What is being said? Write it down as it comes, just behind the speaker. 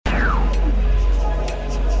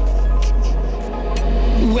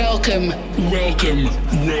Welcome to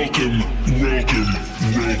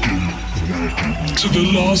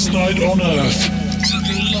the last night on Earth. To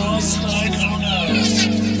the last night on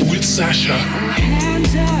Earth with Sasha.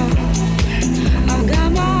 Hands up, I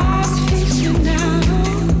got my eyes fixed now.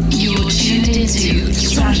 You're tuned into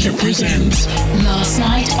Sasha Presents Last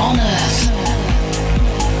Night on Earth.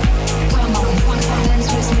 Come on, dance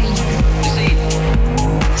with me.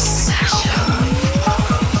 Sasha.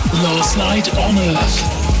 Last Night on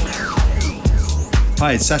Earth.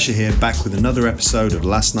 Hi, it's Sasha here, back with another episode of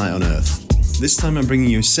Last Night on Earth. This time I'm bringing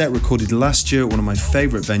you a set recorded last year at one of my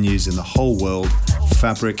favourite venues in the whole world,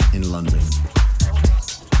 Fabric in London.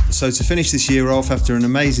 So to finish this year off, after an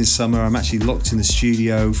amazing summer, I'm actually locked in the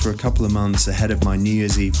studio for a couple of months ahead of my New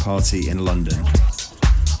Year's Eve party in London.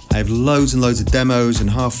 I have loads and loads of demos and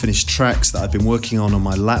half-finished tracks that I've been working on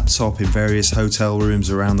my laptop in various hotel rooms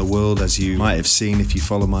around the world, as you might have seen if you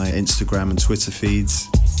follow my Instagram and Twitter feeds.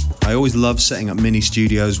 I always love setting up mini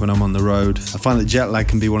studios when I'm on the road. I find that jet lag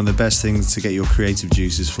can be one of the best things to get your creative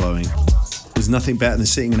juices flowing. There's nothing better than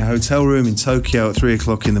sitting in a hotel room in Tokyo at 3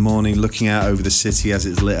 o'clock in the morning, looking out over the city as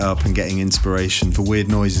it's lit up and getting inspiration for weird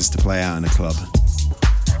noises to play out in a club.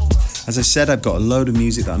 As I said, I've got a load of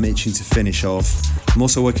music that I'm itching to finish off. I'm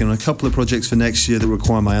also working on a couple of projects for next year that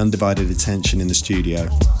require my undivided attention in the studio.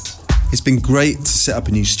 It's been great to set up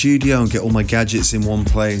a new studio and get all my gadgets in one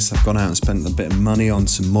place. I've gone out and spent a bit of money on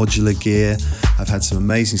some modular gear. I've had some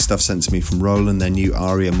amazing stuff sent to me from Roland. Their new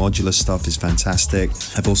Aria modular stuff is fantastic.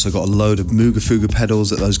 I've also got a load of Mooga Fuga pedals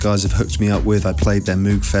that those guys have hooked me up with. I played their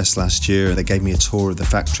Moog Fest last year. They gave me a tour of the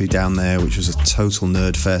factory down there, which was a total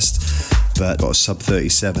nerd fest. But got a Sub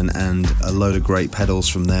 37 and a load of great pedals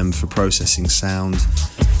from them for processing sound.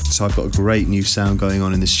 So I've got a great new sound going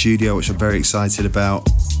on in the studio, which I'm very excited about.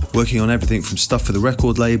 Working on everything from stuff for the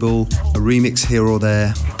record label, a remix here or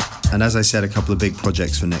there, and as I said, a couple of big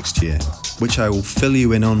projects for next year, which I will fill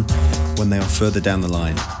you in on when they are further down the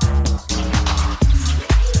line.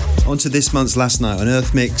 On to this month's Last Night on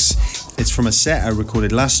Earth mix. It's from a set I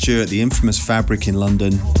recorded last year at the infamous Fabric in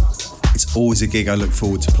London. It's always a gig I look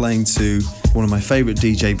forward to playing to. One of my favourite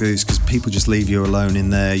DJ booths because people just leave you alone in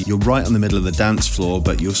there. You're right on the middle of the dance floor,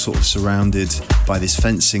 but you're sort of surrounded by this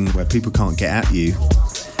fencing where people can't get at you.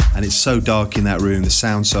 And it's so dark in that room, the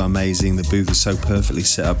sound's so amazing, the booth is so perfectly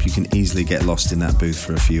set up, you can easily get lost in that booth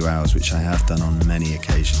for a few hours, which I have done on many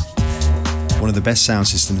occasions. One of the best sound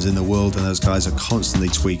systems in the world, and those guys are constantly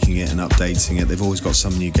tweaking it and updating it. They've always got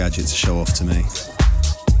some new gadget to show off to me.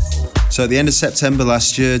 So at the end of September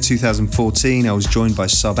last year, 2014, I was joined by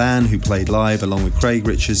Saban, who played live along with Craig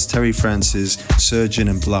Richards, Terry Francis, Surgeon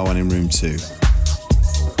and Blawan in Room 2.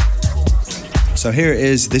 So here it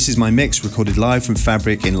is, this is my mix recorded live from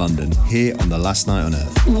Fabric in London, here on the Last Night on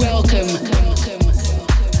Earth. Welcome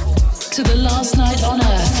to the Last Night on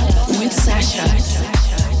Earth with Sasha.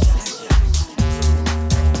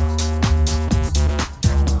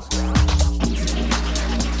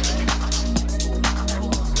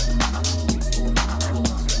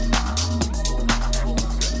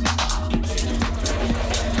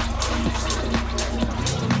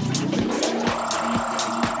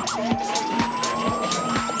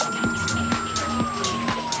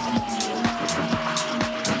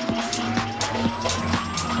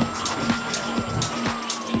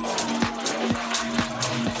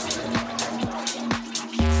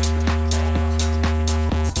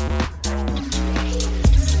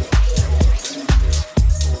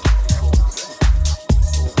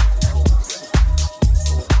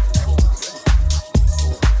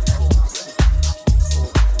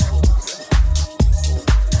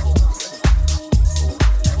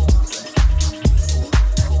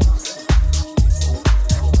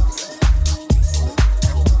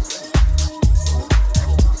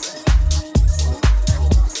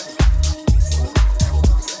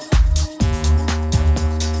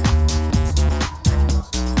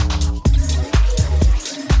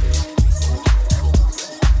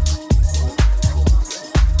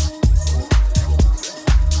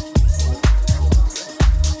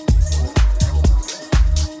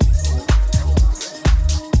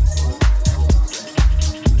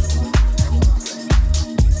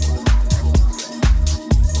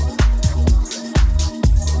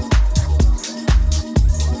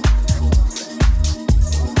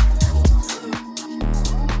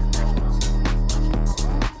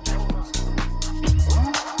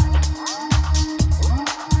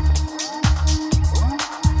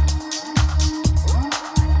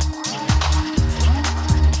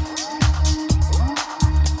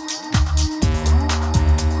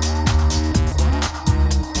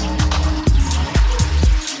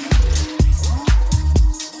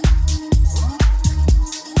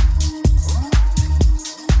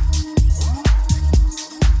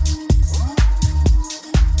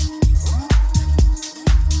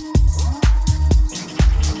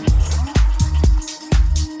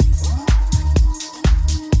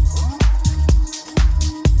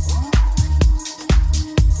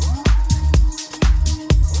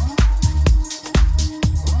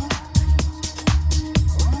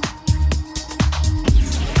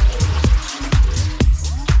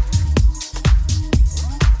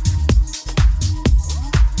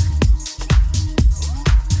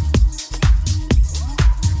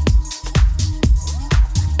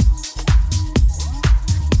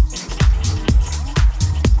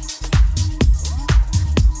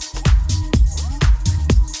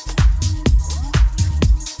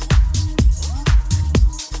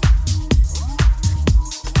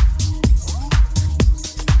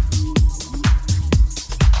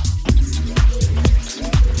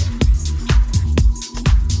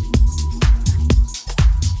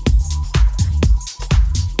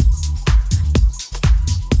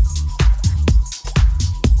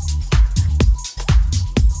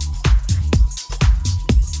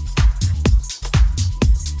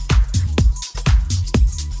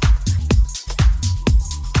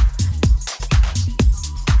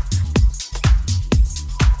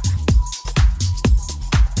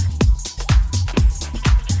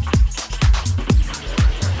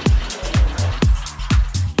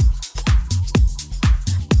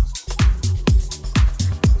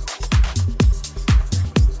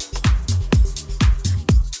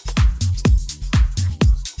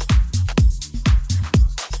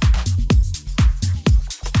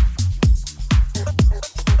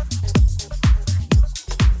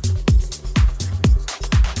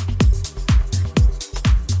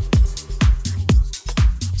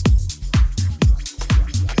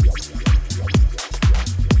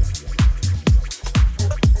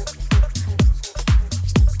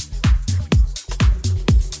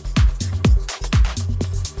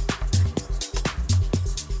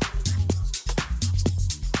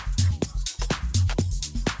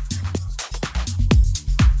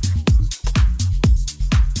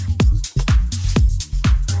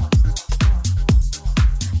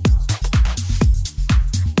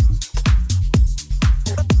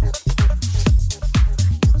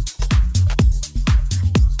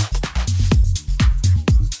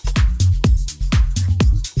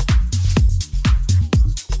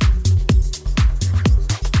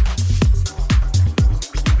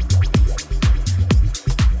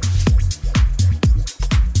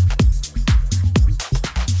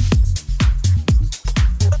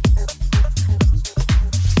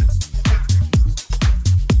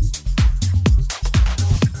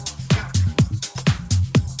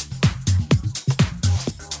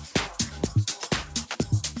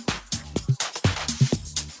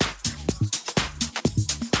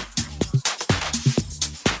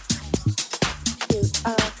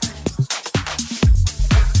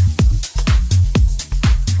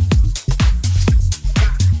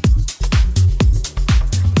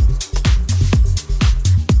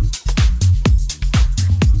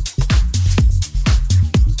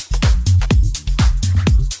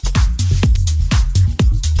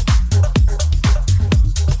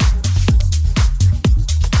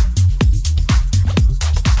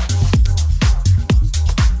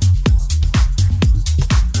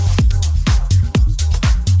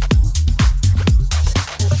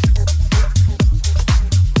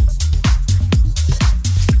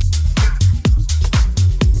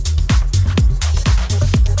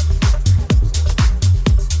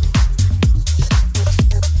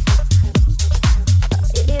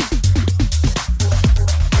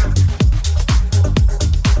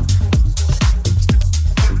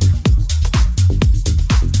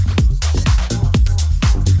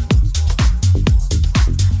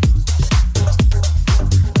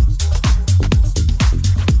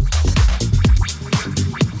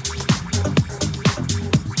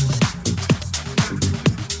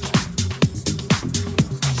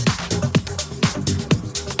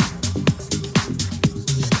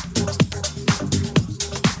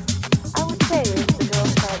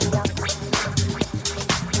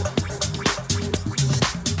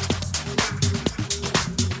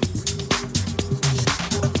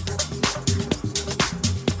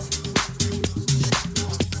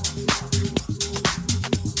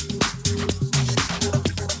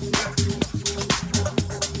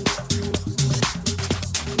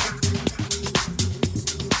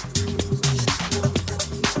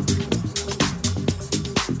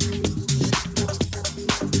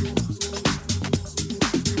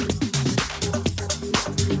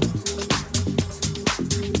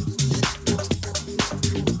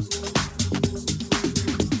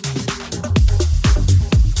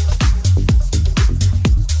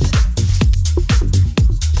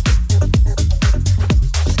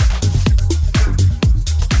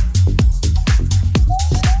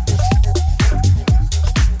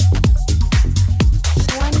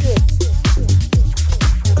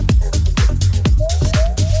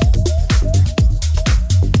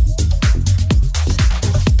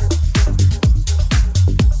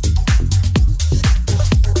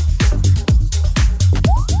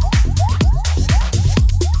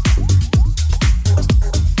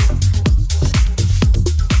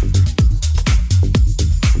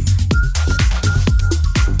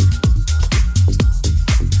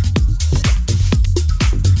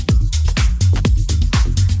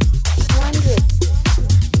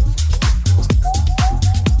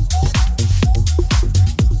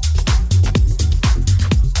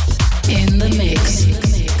 In the mix.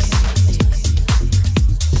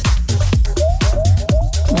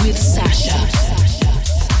 With Sasha.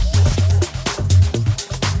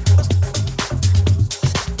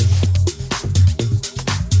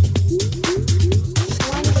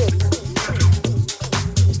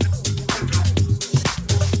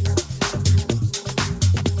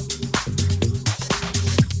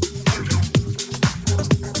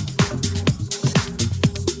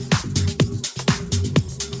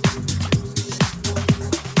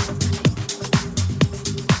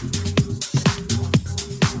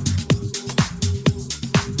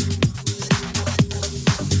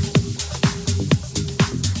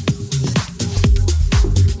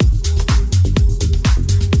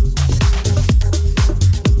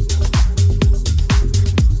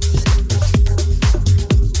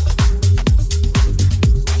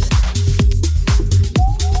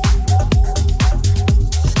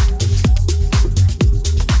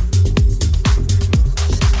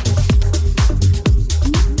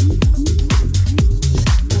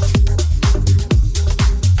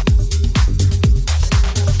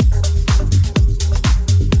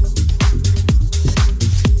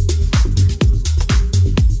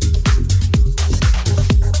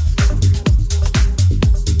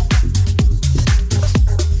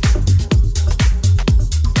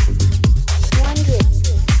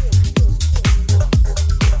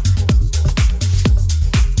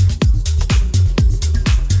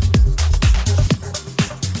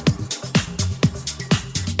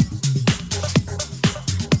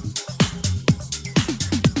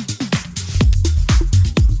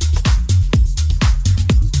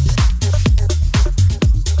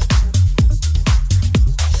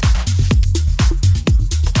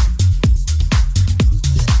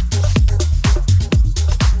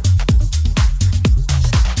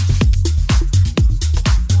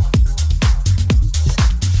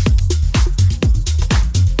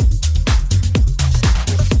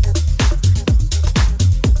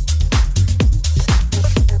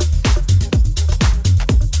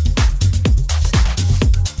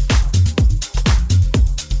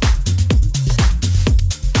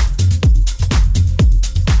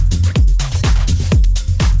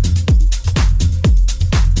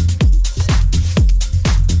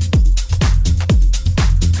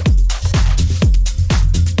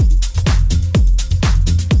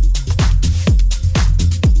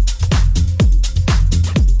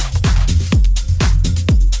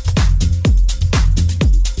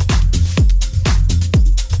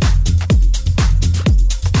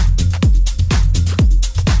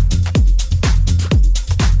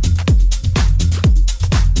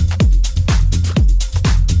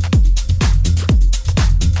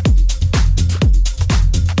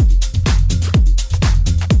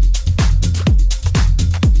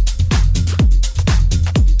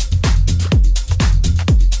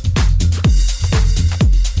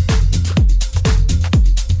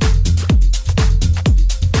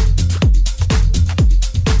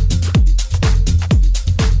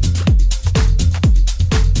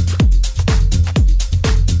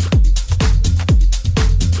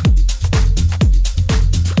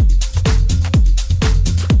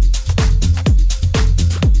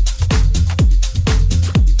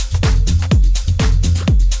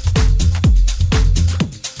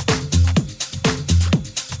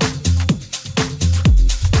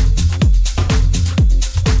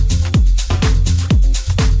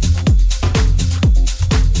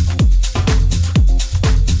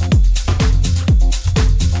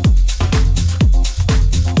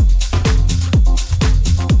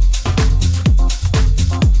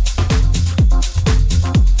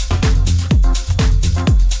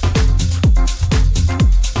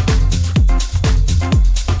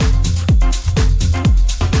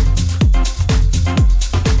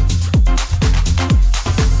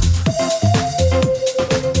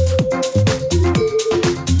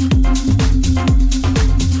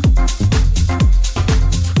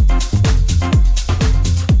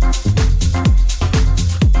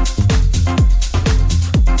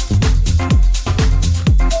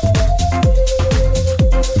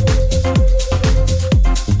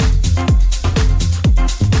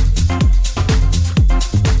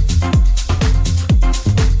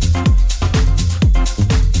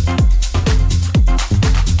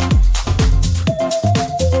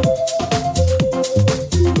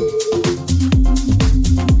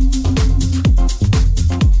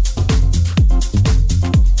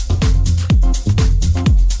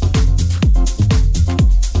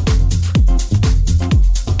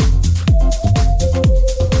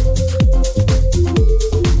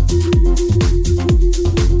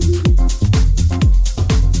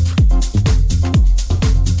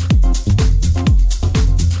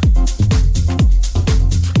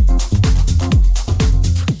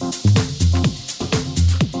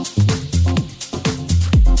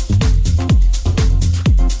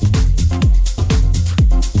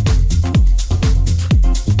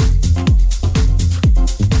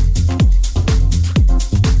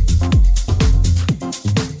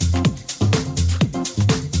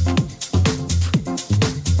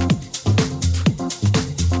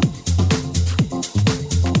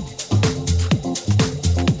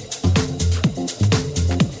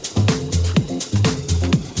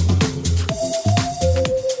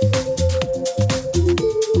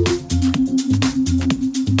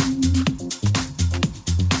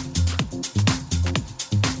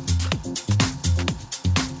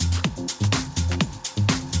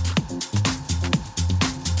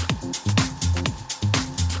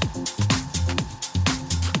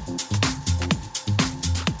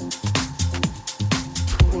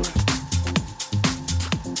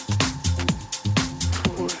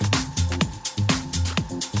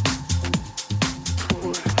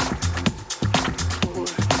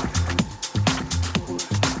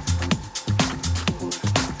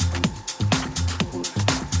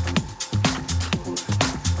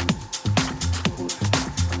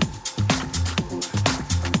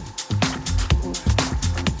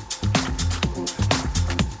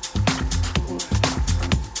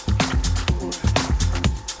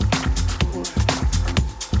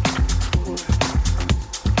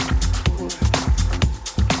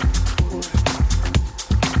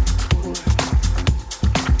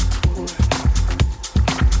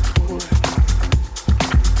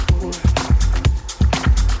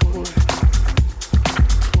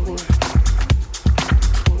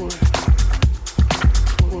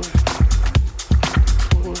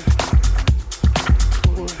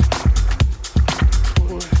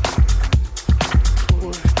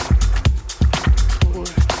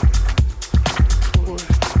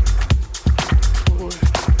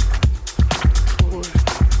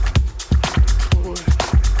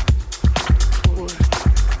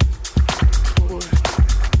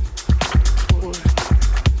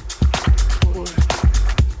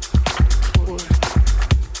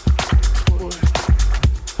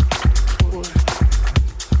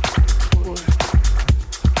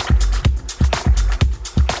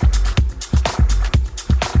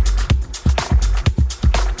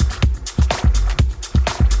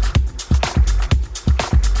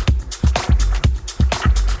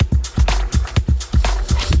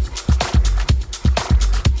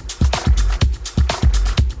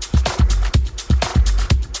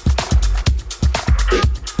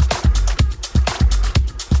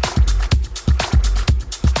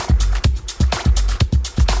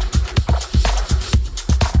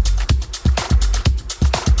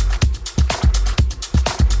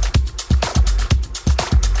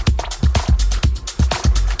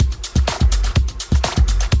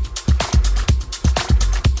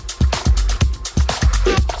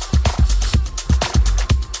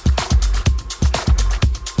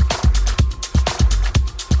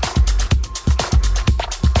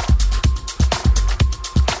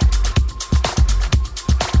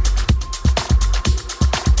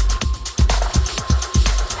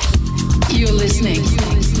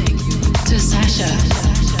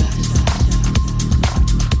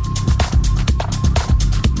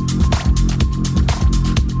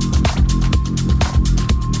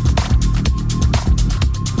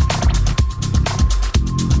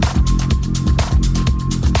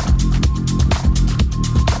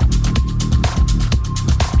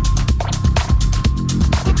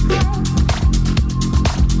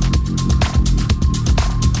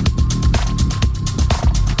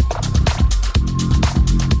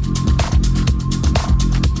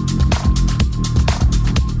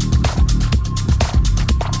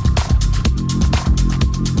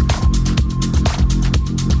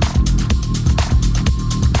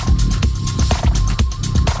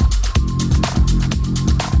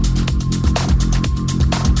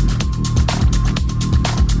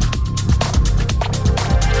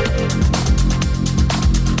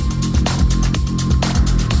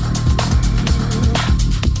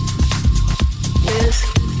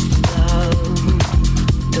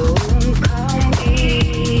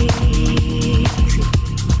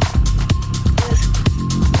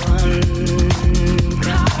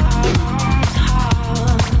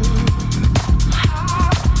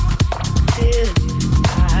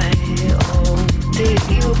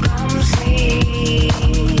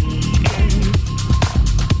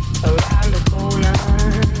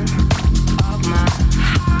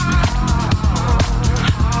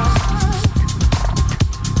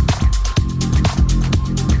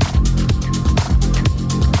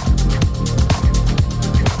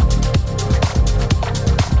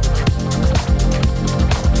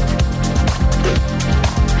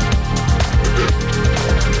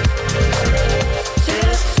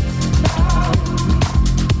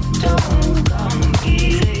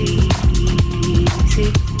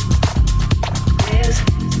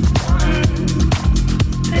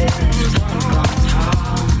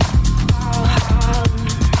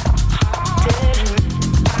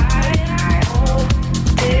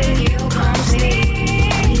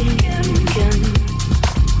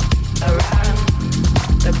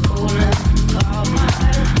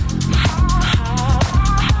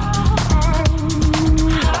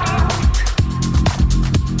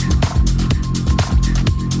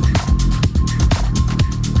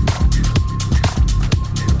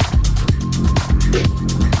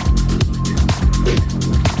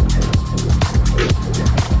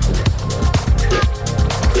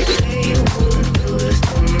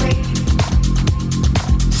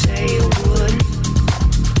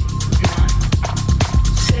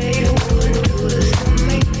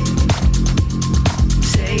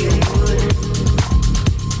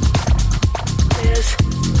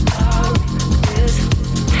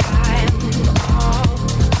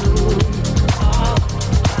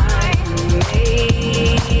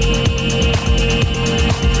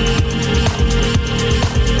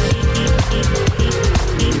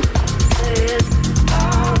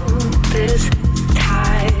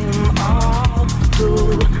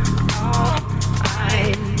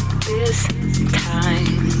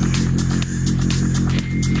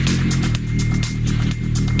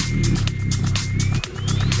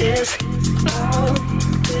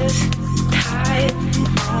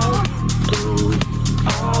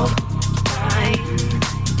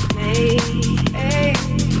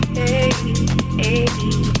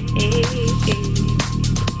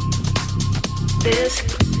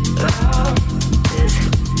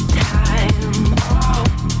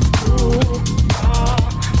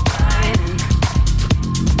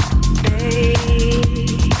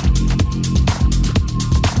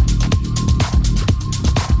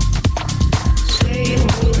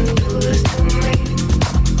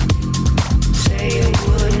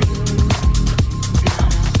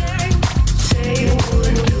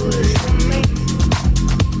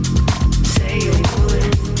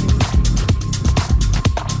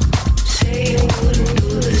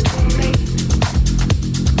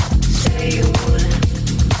 Say you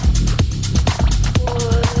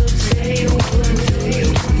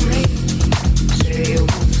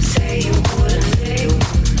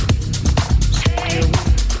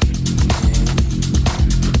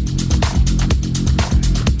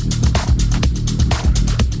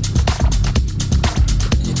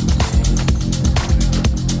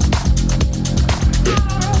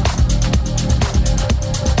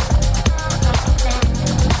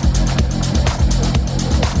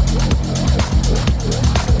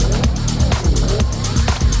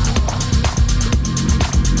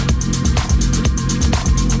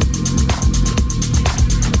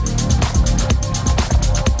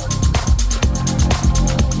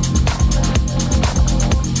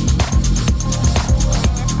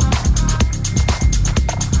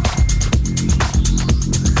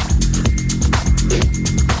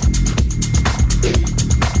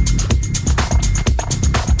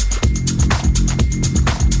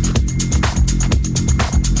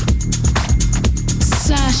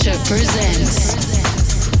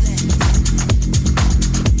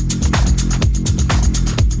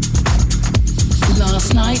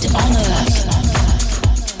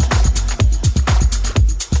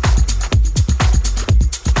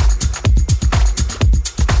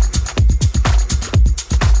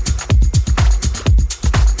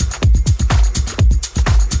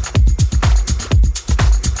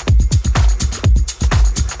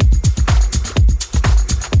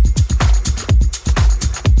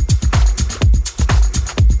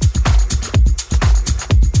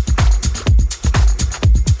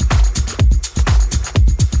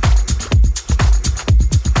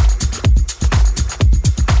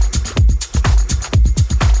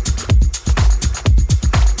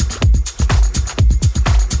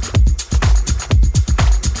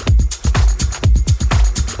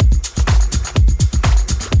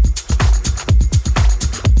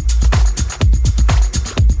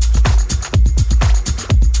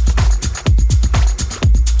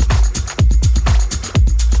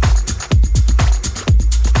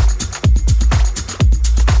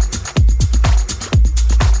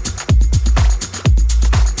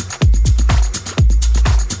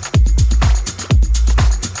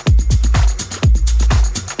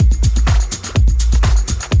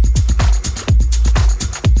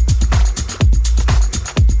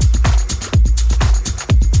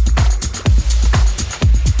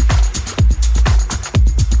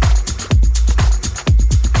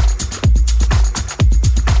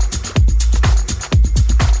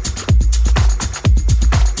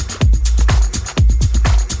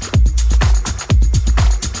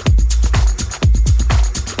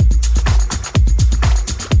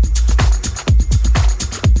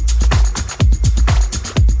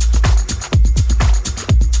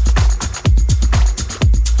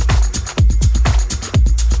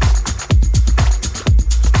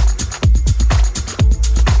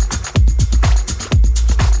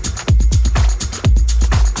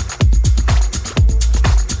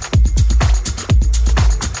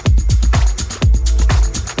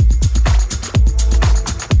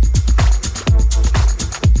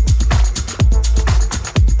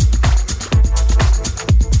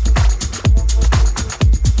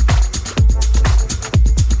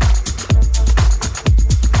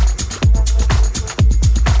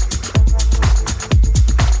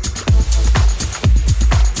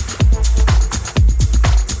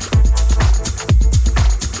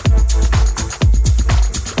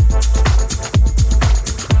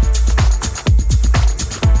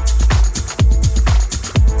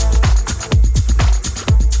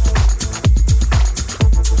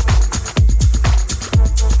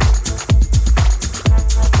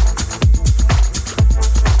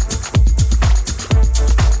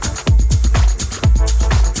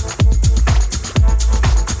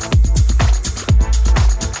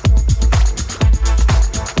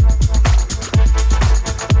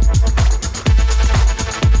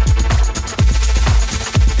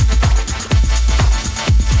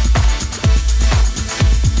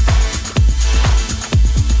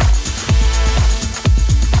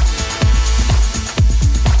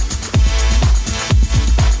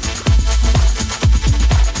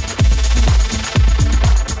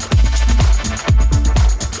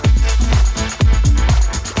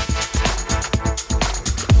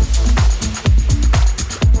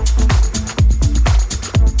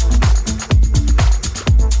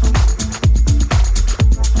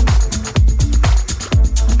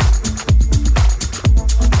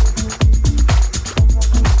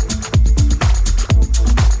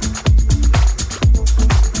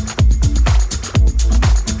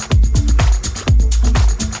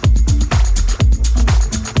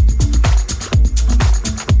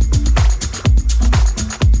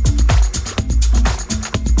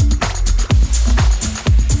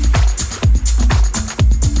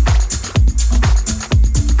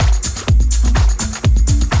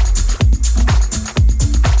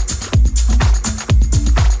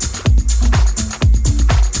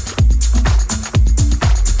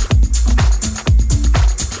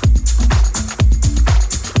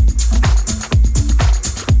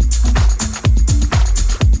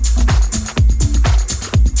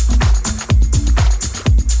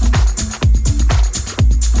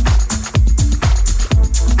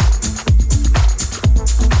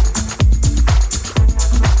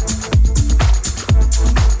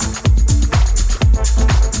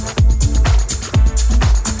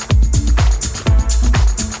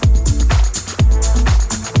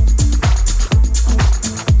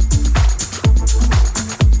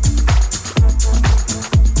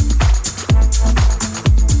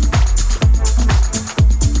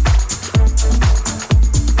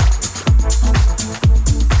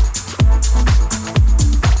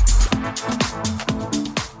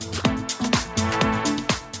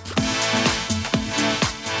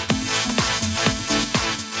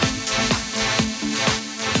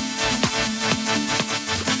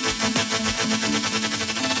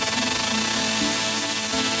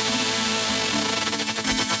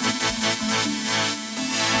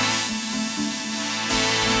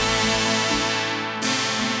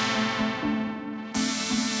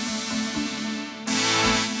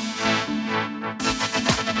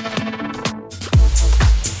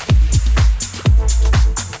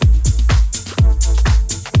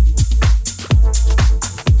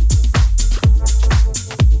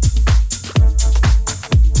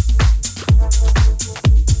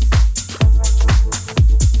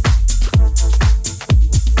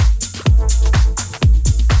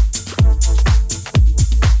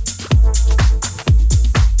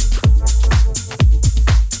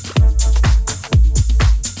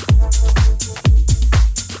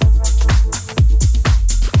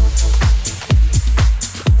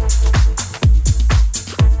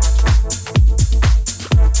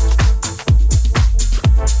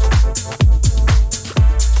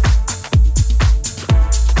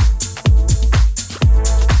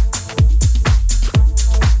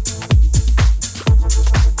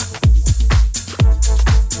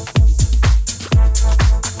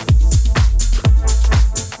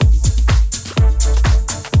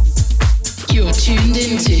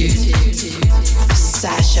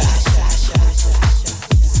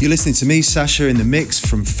You're listening to me, Sasha, in the mix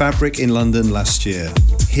from Fabric in London last year,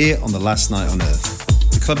 here on the Last Night on Earth.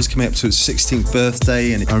 The club is coming up to its 16th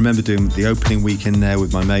birthday, and I remember doing the opening weekend there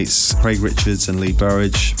with my mates Craig Richards and Lee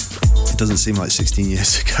Burridge. It doesn't seem like 16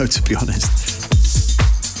 years ago, to be honest.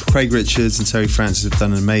 Craig Richards and Terry Francis have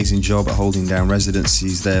done an amazing job at holding down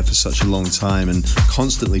residencies there for such a long time and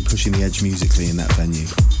constantly pushing the edge musically in that venue.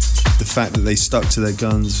 The fact that they stuck to their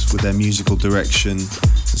guns with their musical direction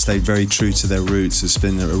and stayed very true to their roots has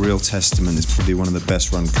been a real testament. It's probably one of the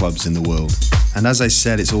best run clubs in the world. And as I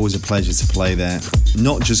said, it's always a pleasure to play there,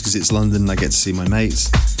 not just because it's London and I get to see my mates,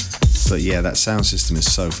 but yeah, that sound system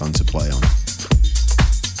is so fun to play on.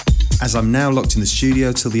 As I'm now locked in the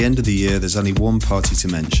studio till the end of the year, there's only one party to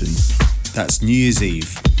mention. That's New Year's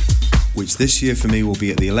Eve, which this year for me will be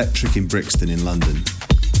at the Electric in Brixton in London.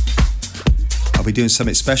 I'll be doing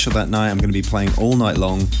something special that night. I'm going to be playing all night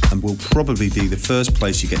long and will probably be the first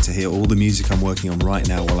place you get to hear all the music I'm working on right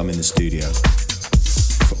now while I'm in the studio.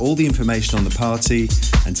 For all the information on the party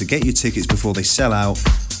and to get your tickets before they sell out,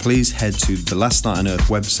 please head to the Last Night on Earth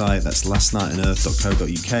website. That's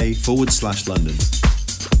lastnightonearth.co.uk/London.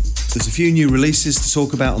 There's a few new releases to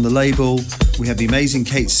talk about on the label. We have the amazing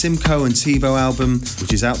Kate Simcoe and Tebow album,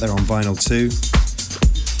 which is out there on vinyl too.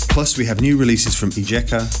 Plus we have new releases from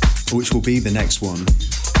Ejeka, which will be the next one.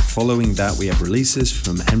 Following that, we have releases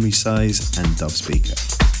from Henry Size and Dove Speaker.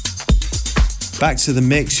 Back to the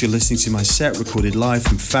mix, you're listening to my set recorded live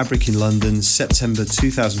from Fabric in London, September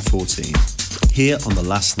 2014, here on the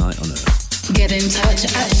Last Night on Earth. Get in touch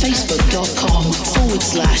at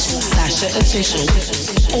facebook.com/Sasha Official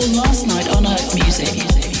or Last Night on Earth Music.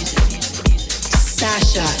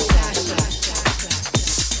 Sasha.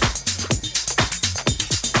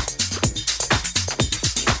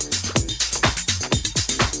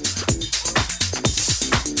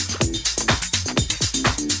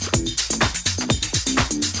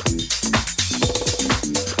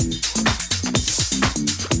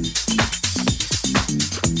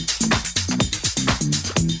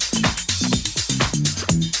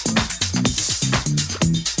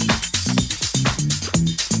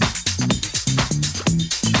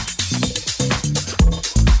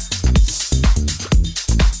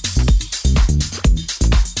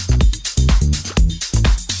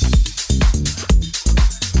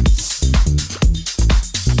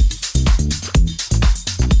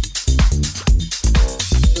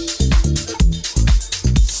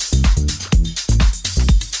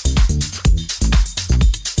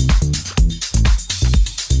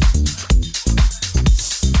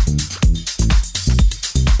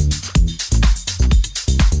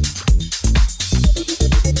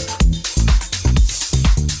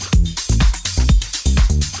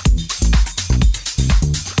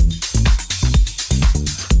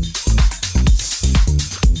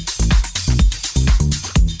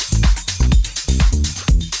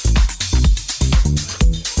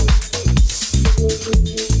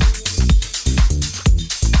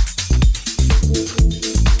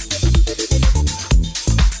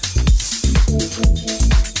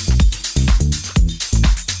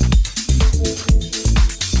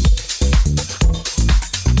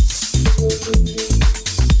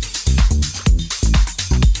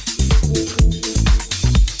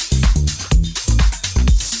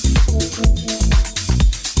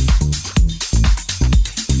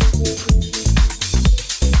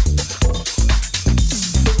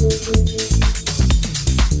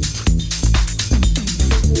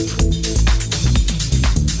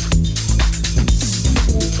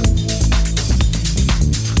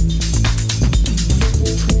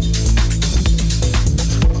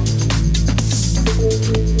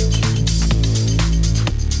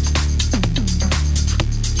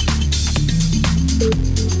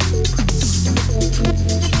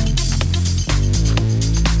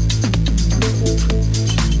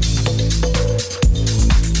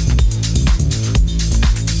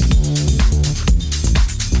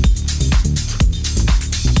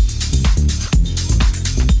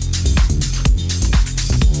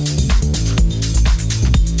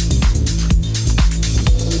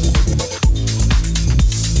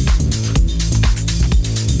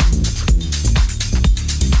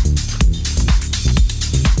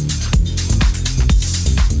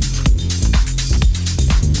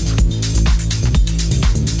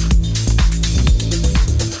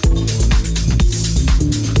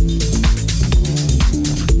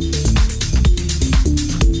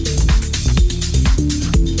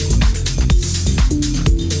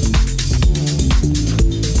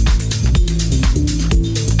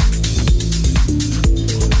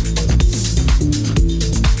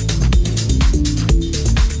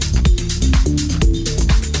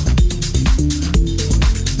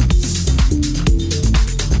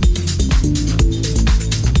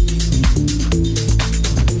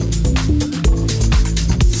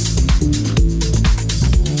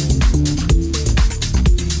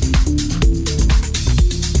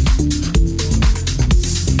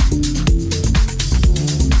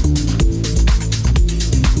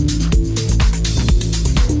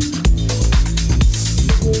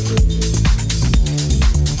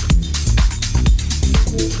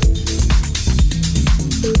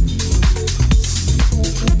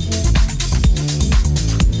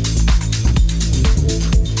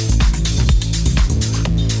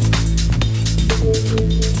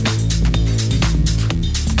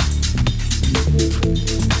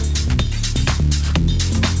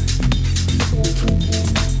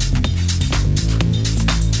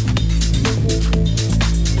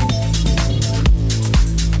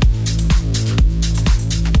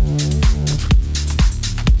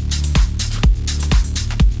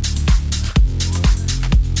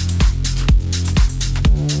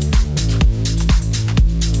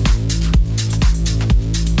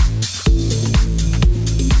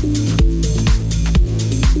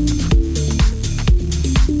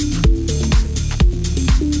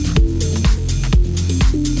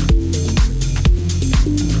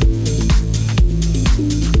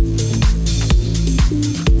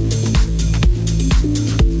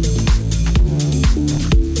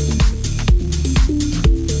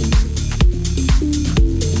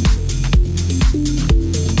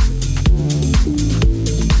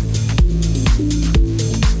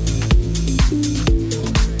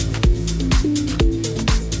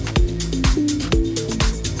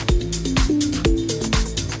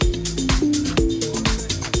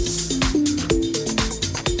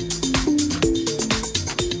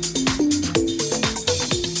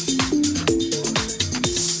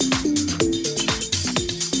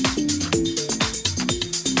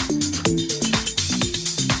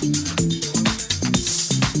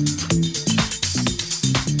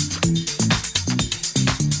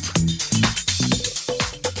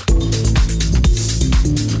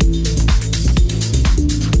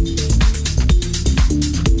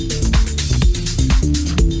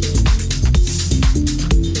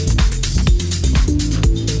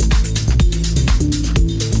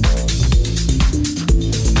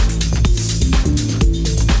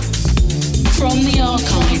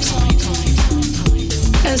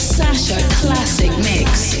 Sasha classic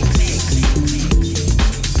mix.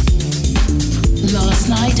 Last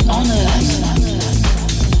Night on Earth.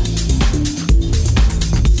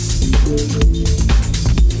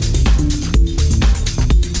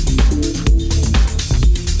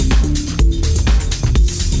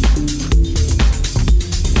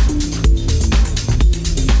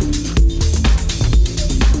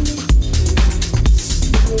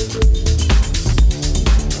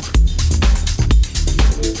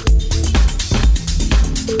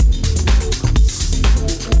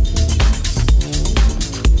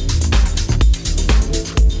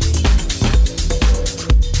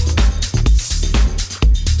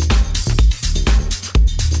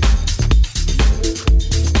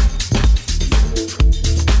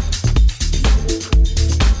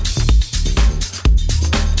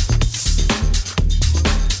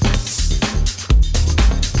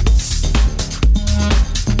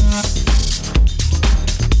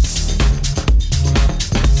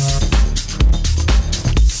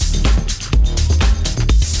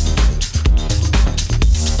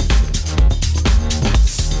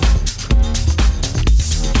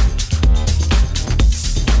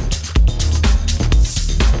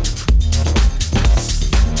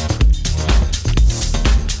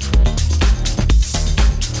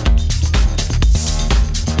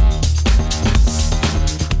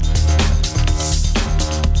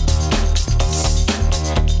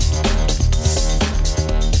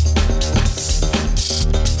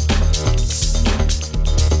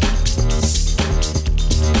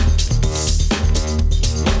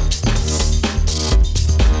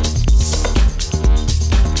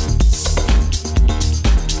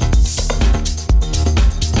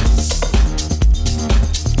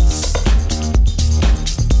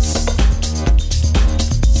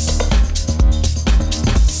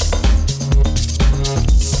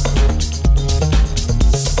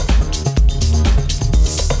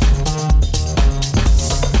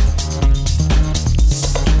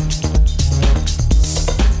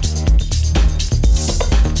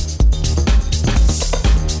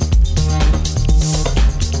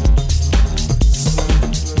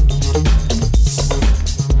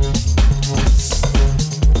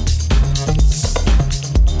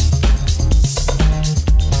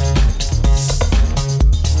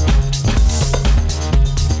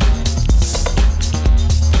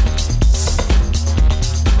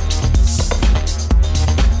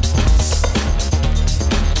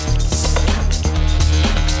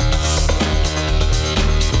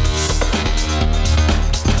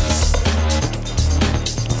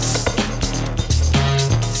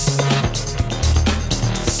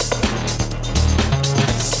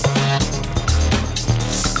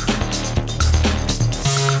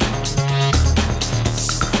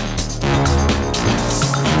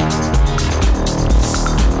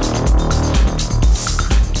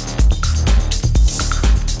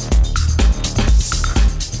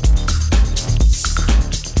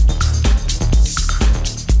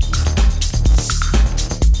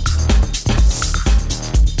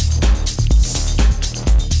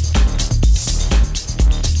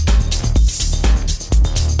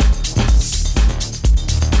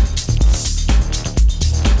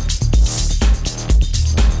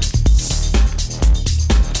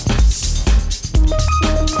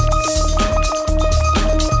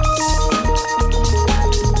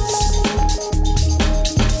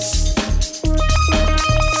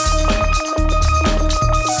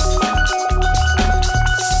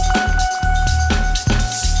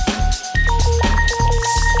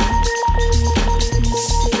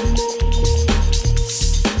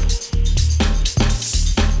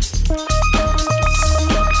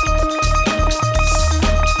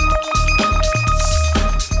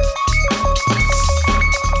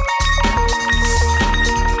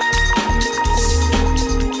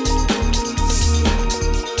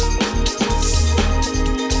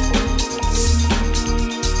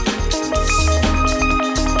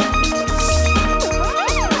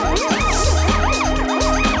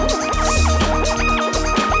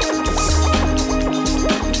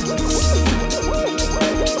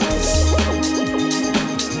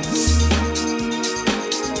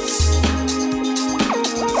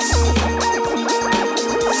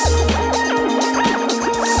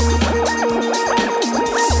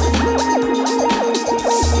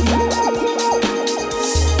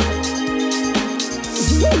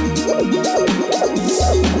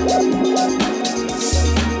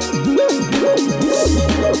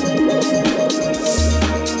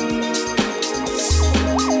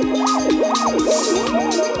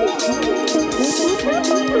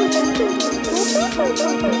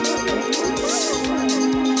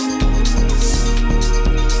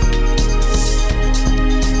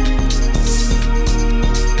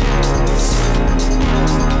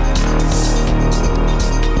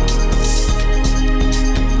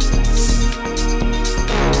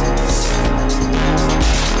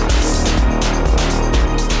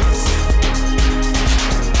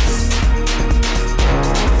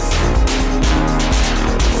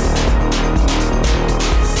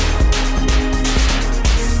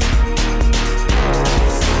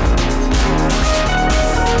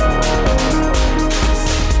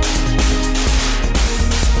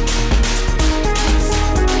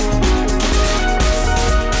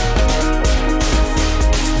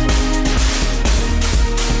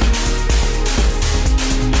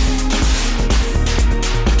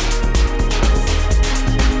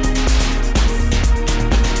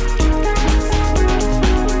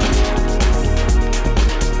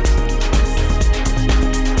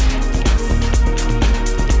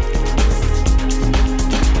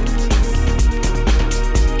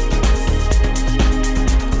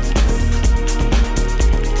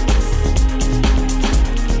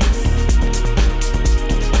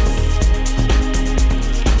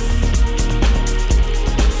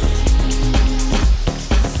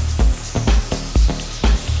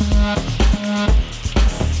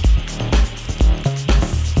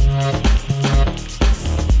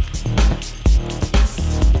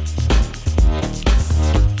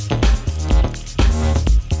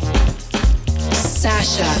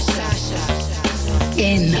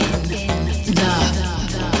 in the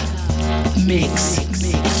mix.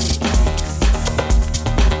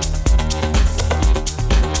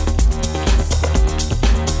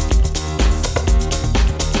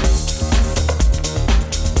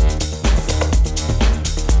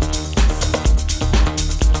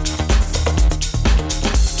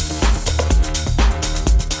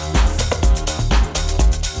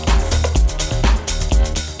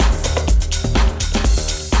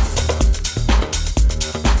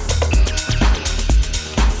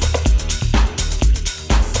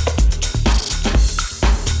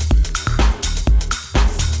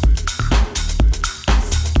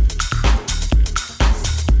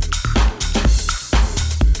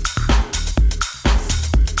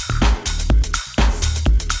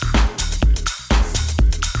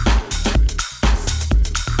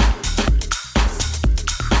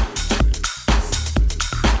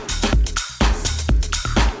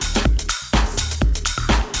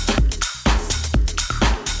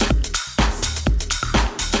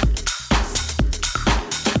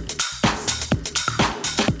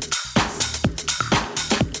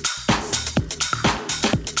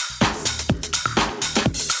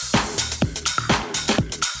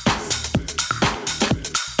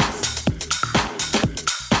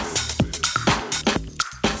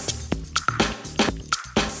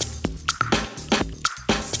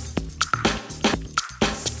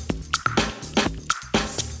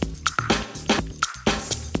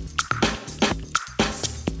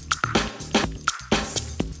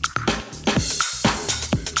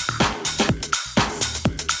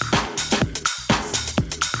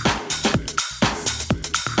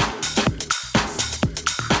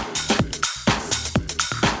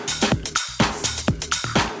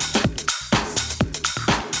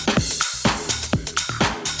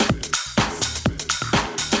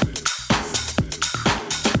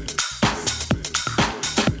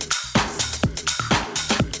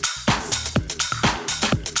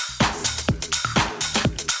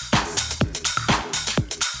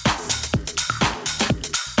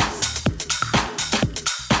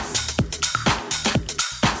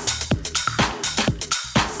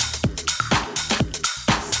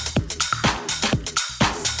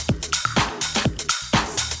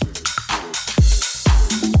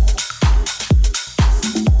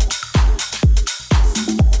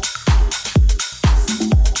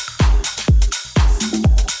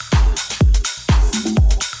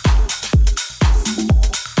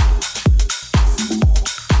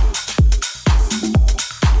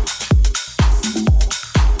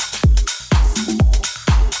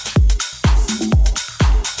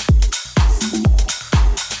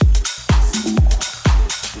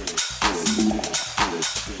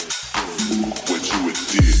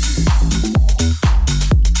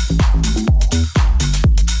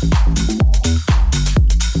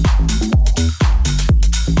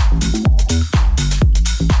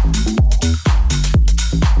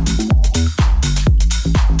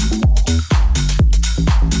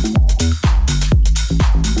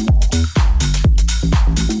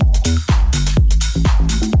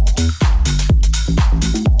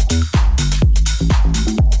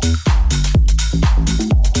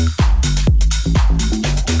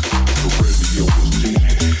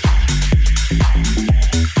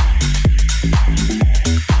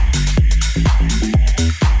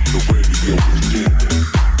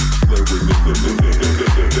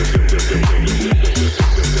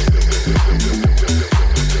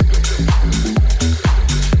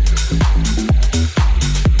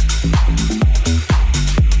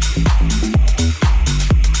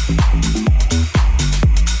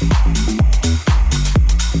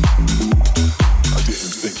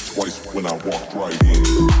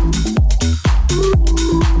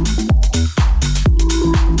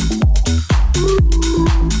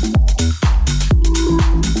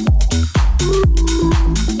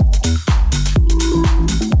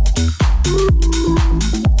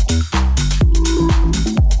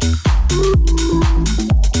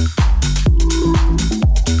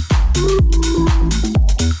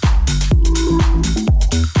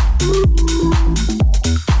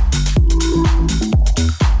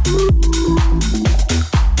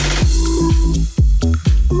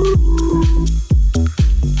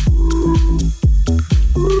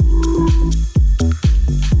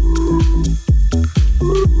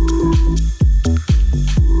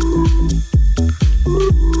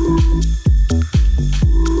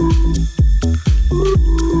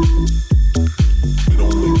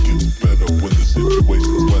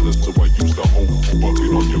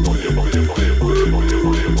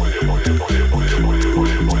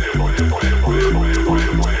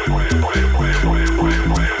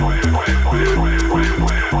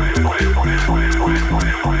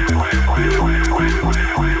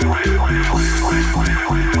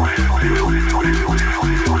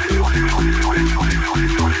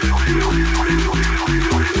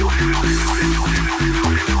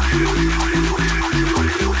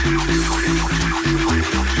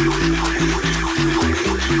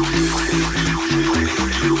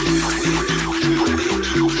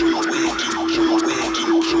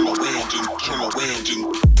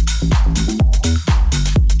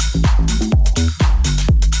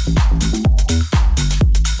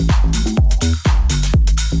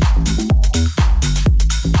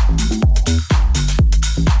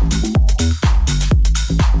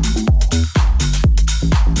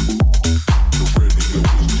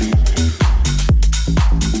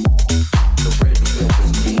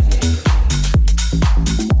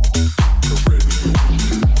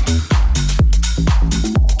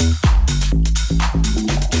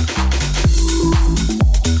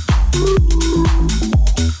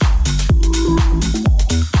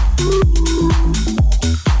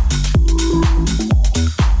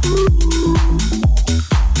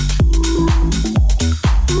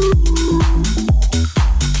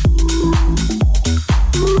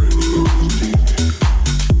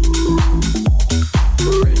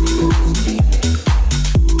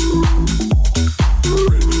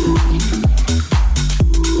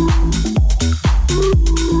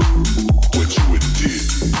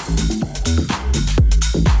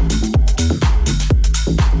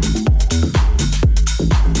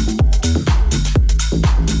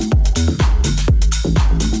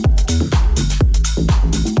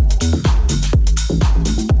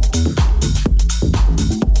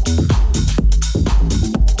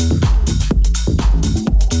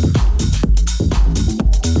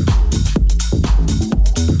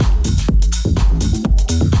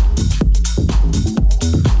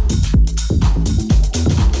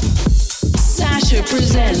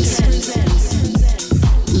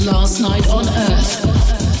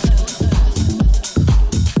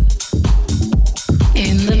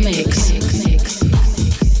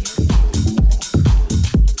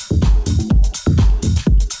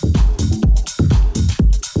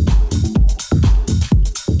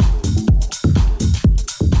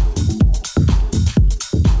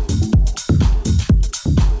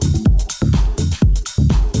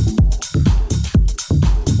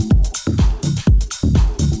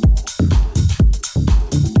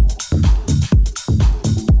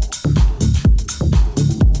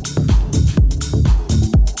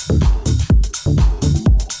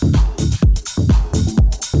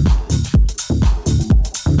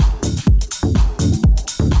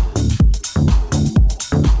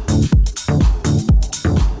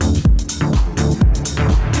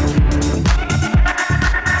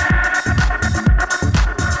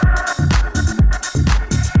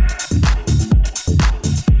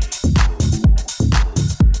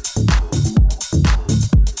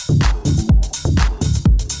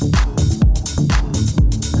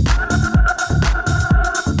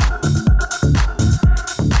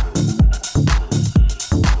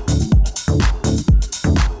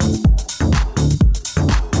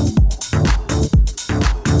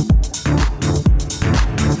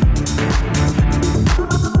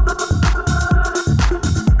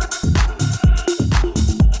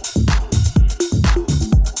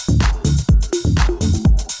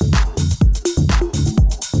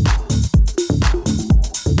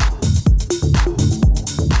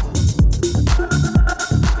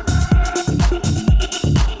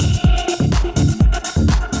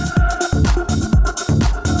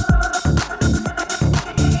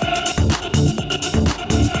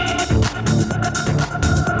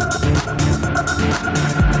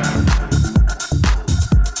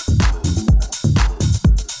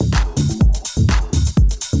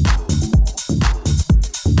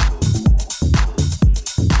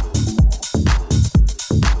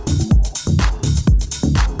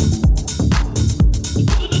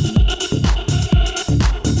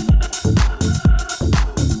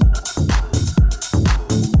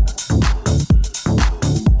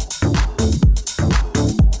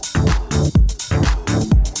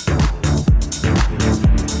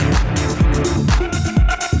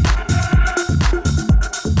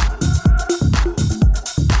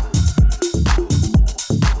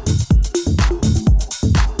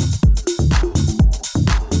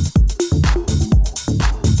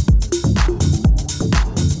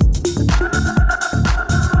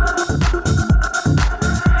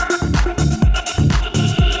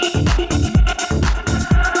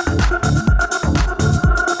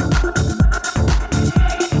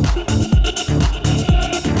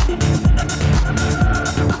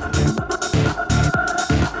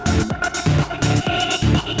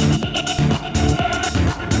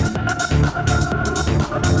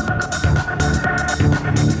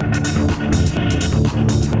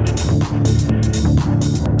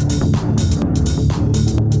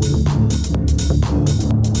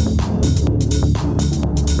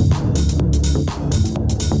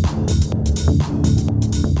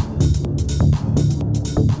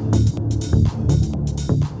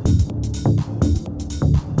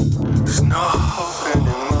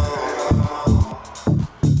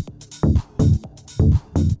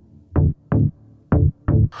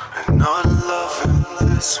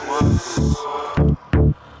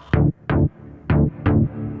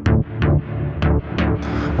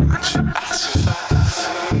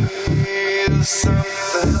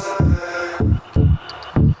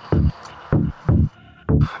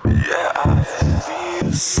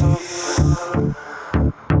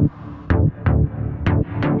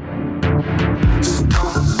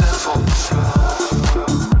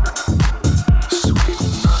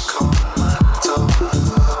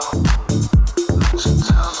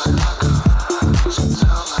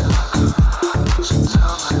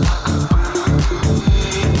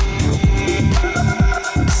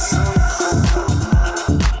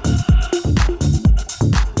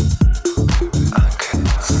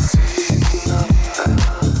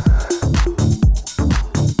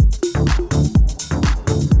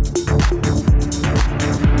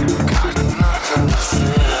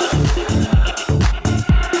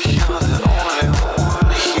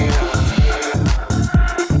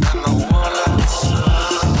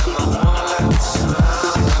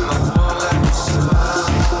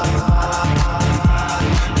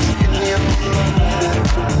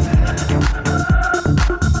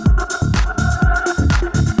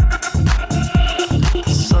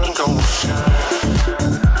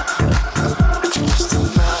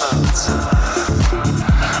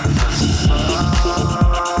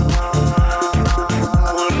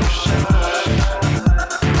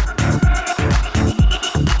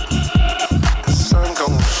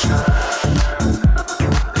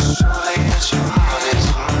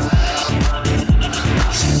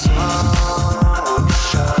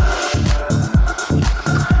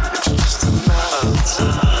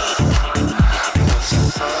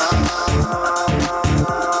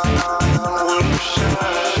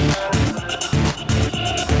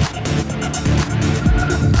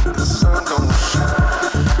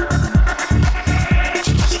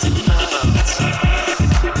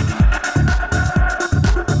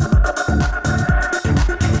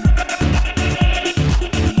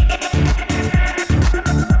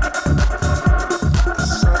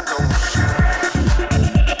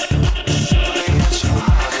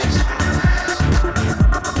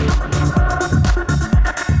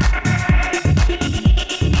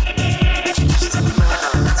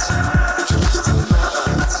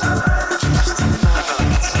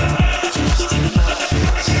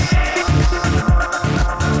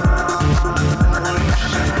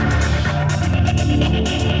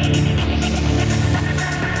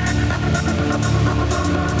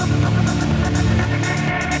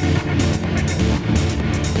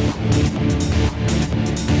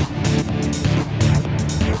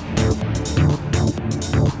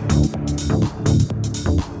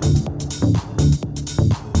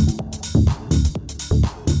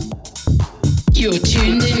 You're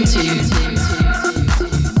tuned into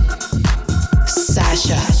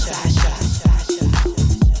Sasha.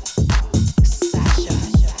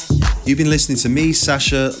 You've been listening to me,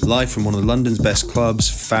 Sasha, live from one of London's best clubs,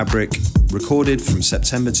 Fabric, recorded from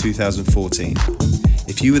September 2014.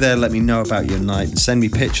 If you were there, let me know about your night and send me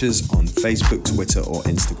pictures on Facebook, Twitter or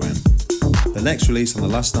Instagram. The next release on the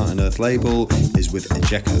Last Night on Earth label is with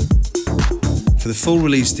Ejeko. For the full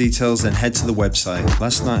release details, then head to the website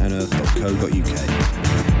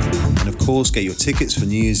lastnightonearth.co.uk. And of course, get your tickets for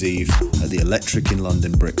New Year's Eve at the Electric in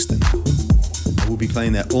London, Brixton. I will be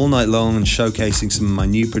playing there all night long and showcasing some of my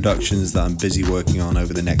new productions that I'm busy working on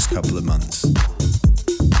over the next couple of months.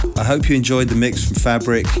 I hope you enjoyed the mix from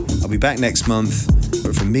Fabric. I'll be back next month,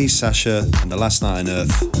 but from me, Sasha, and the Last Night on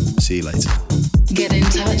Earth, see you later. Get in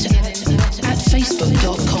touch at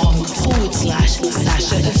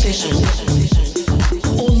facebook.com/Sasha Official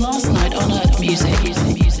or Last Night on Earth Music.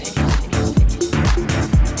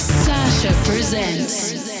 Sasha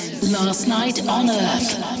presents Last Night on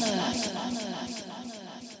Earth.